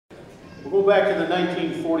We'll go back to the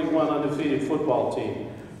 1941 undefeated football team.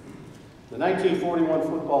 The 1941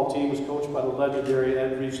 football team was coached by the legendary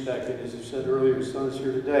Ed Riefsteck, and as you said earlier, his son is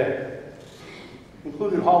here today.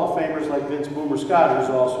 Included Hall of Famers like Vince Boomer Scott, who's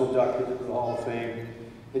also inducted into the Hall of Fame.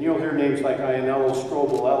 And you'll hear names like Ianello,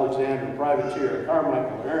 Strobel, Alexander, Privateer,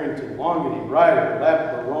 Carmichael, Arrington, Longany, Ryder,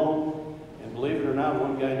 Lapp, Barone, and believe it or not,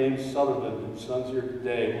 one guy named Sutherland, whose son's here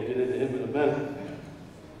today. We'll get into him in a minute.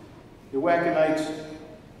 The Oatka Knights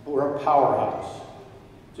were a powerhouse.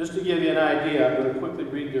 Just to give you an idea, I'm going to quickly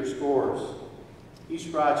read their scores.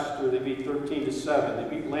 East Rochester, they beat 13-7.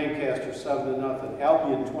 They beat Lancaster 7-0.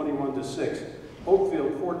 Albion 21-6.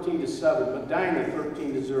 Oakfield 14-7. Medina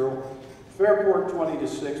 13-0. Fairport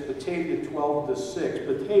 20-6. Batavia 12-6.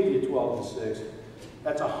 Batavia 12-6.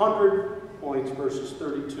 That's 100 points versus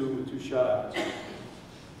 32 with 2 shutouts.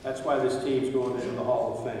 That's why this team's going into the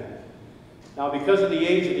Hall of Fame. Now, because of the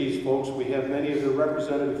age of these folks, we have many of their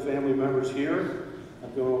representative family members here.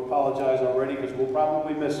 I'm going to apologize already because we'll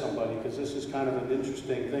probably miss somebody, because this is kind of an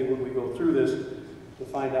interesting thing when we go through this to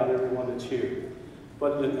find out everyone that's here.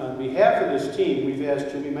 But on behalf of this team, we've asked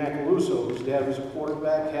Jimmy Macaluso, whose dad was a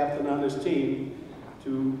quarterback captain on this team, to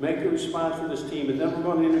make the response for this team, and then we're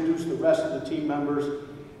going to introduce the rest of the team members.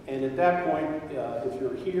 And at that point, if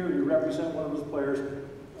you're here, you represent one of those players,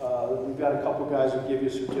 we've got a couple guys who give you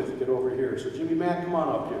a certificate over here. So Jimmy Mac, come on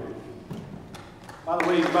up here. By the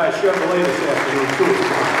way, you can buy a Chevrolet this afternoon too.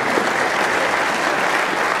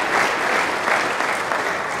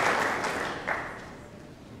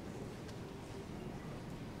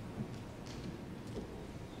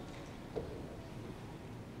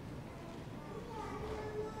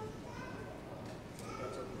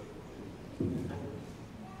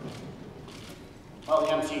 Well,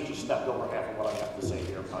 the MC just stepped over half of what I have to say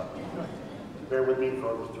here, but bear with me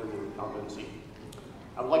for through the redundancy.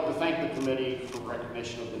 I would like to thank the committee for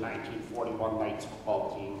recognition of the 1941 Knights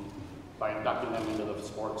football team by inducting them into the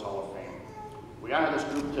Sports Hall of Fame. We honor this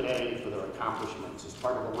group today for their accomplishments as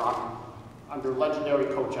part of a run under legendary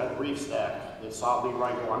coach Ed Riefsteck that saw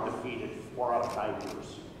LeRoy go undefeated 4 out of 5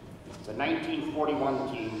 years. The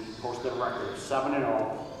 1941 team posted a record of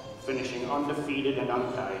 7-0, finishing undefeated and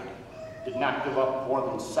untied, did not give up more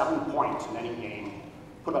than 7 points in any game,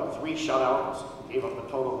 put up 3 shutouts, gave up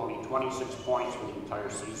a total of only 26 points for the entire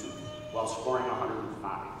season, while scoring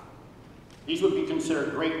 105. These would be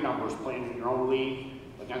considered great numbers playing in your own league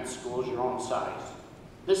against schools your own size.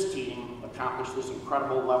 This team accomplished this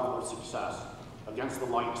incredible level of success against the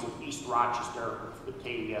likes of East Rochester,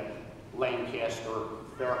 Batavia, Lancaster,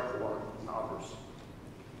 Fairport, and others.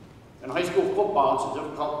 In high school football, it's a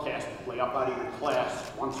difficult task to play up out of your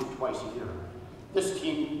class once or twice a year. This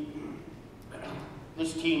team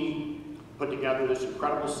put together this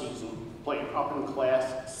incredible season, playing up in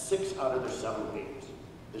class 6 out of their 7 games.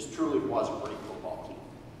 This truly was a great football team.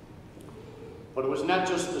 But it was not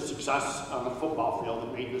just the success on the football field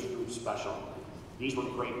that made this group special. These were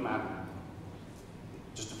great men.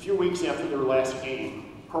 Just a few weeks after their last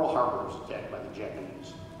game, Pearl Harbor was attacked by the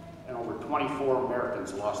Japanese, and over 24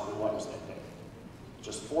 Americans lost their lives that day.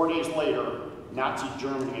 Just 4 days later, Nazi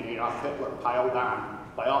Germany and Adolf Hitler piled on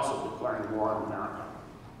by also declaring war on America.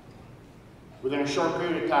 Within a short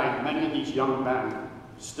period of time, many of these young men,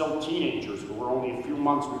 still teenagers who were only a few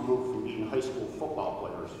months removed from being high school football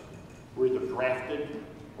players, were either drafted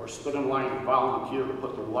or stood in line to volunteer to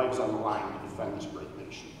put their lives on the line to defend this great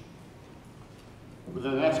nation.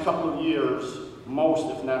 Within the next couple of years,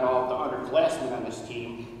 most, if not all, of the underclassmen on this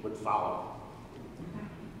team would follow.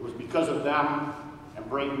 It was because of them and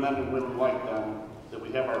brave men and women like them that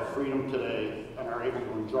we have our freedom today and are able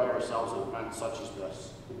to enjoy ourselves at events such as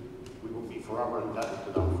this. We will be forever indebted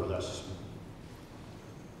to them for this.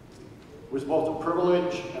 It was both a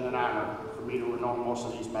privilege and an honor for me to have known most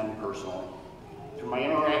of these men personally. Through my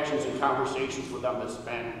interactions and conversations with them that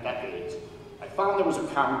spanned decades, I found there was a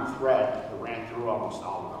common thread that ran through almost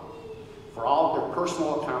all of them. For all of their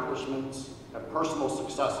personal accomplishments and personal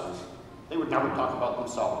successes, they would never talk about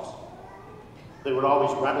themselves. They would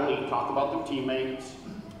always readily talk about their teammates.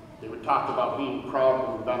 They would talk about being proud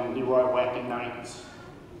to have been LeRoy Varsity Knights.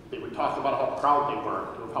 They would talk about how proud they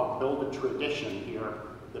were to have helped build a tradition here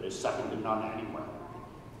that is second to none anywhere.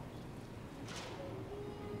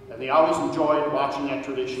 And they always enjoyed watching that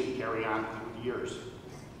tradition carry on through the years.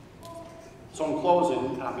 So in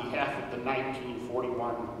closing, on behalf of the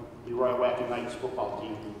 1941 LeRoy Varsity Knights football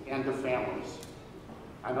team and their families,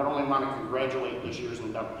 I not only want to congratulate this year's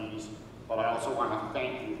inductees, but I also want to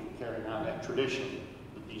thank you for carrying on that tradition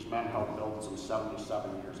that these men helped build some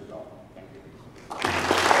 77 years ago. Thank you.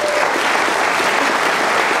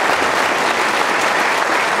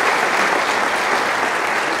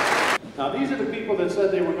 Now, these are the people that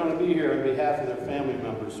said they were going to be here on behalf of their family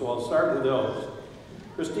members, so I'll start with those.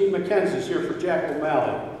 Christine McKenzie's here for Jack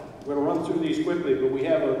O'Malley. We're going to run through these quickly, but we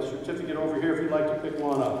have a certificate over here if you'd like to pick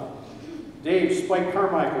one up. Dave Spike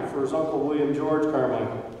Carmichael for his uncle William George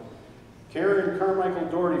Carmichael. Karen Carmichael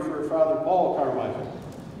Doherty for her father Paul Carmichael.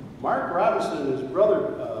 Mark Robinson and his brother,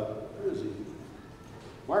 where is he?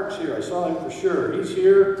 Mark's here, I saw him for sure. He's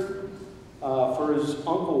here for his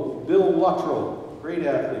uncle Bill Luttrell, great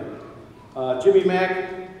athlete. Jimmy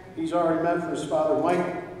Mack, he's already met for his father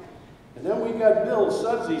Mike. And then we got Bill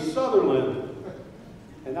Sudsy Sutherland.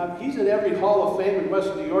 And he's in every Hall of Fame in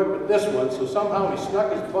Western New York but this one, so somehow he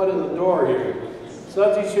snuck his butt in the door here.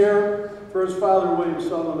 Sudsy's here for his father William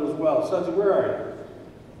Sutherland as well. Sudsy, where are you?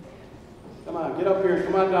 Come on, get up here and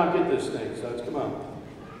come on down, get this thing, Suds, come on.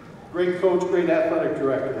 Great coach, great athletic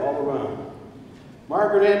director, all around.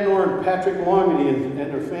 Margaret Ann Norton, Patrick Longany, and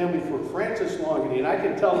their family for Francis Longany. And I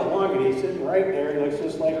can tell the Longany, he's sitting right there, he looks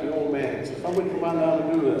just like the old man. So somebody come on down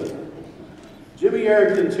and do this. Jimmy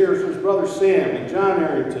Arrington's here for his brother Sam and John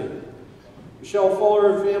Arrington. Michelle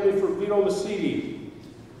Fuller and family for Vito Masidi.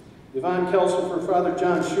 Yvonne Kelso for father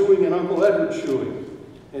John Schuing and Uncle Edward Schuing.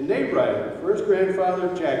 And Nate Ryder for his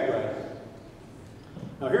grandfather Jack Ryder.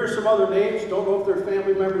 Now here's some other names. Don't know if they're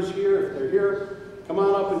family members here. If they're here, come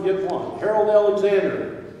on up and get one. Harold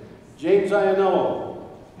Alexander, James Iannello,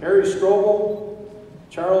 Harry Strobel,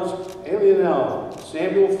 Charles Alienel,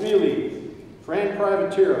 Samuel Feely, Fran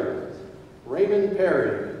Privateer, Raymond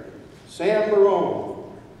Perry, Sam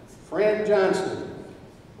Marone, Fran Johnson,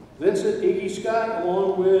 Vincent Iggy Scott,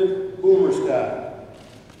 along with Boomer Scott,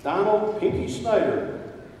 Donald Pinky Snyder,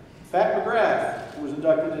 Pat McGrath, who was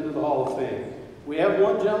inducted into the Hall of Fame. We have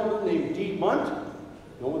one gentleman named Dee Munt.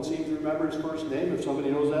 No one seems to remember his first name. If somebody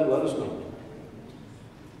knows that, let us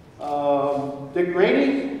know. Dick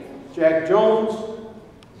Rainey, Jack Jones,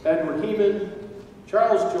 Edward Heeman,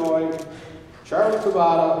 Charles Joy, Charlie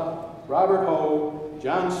Cavada, Robert Ho,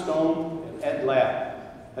 John Stone, and Ed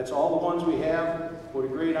Lapp. That's all the ones we have. What a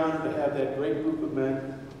great honor to have that great group of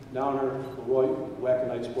men down here at the LeRoy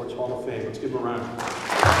Varsity Sports Hall of Fame. Let's give them a round.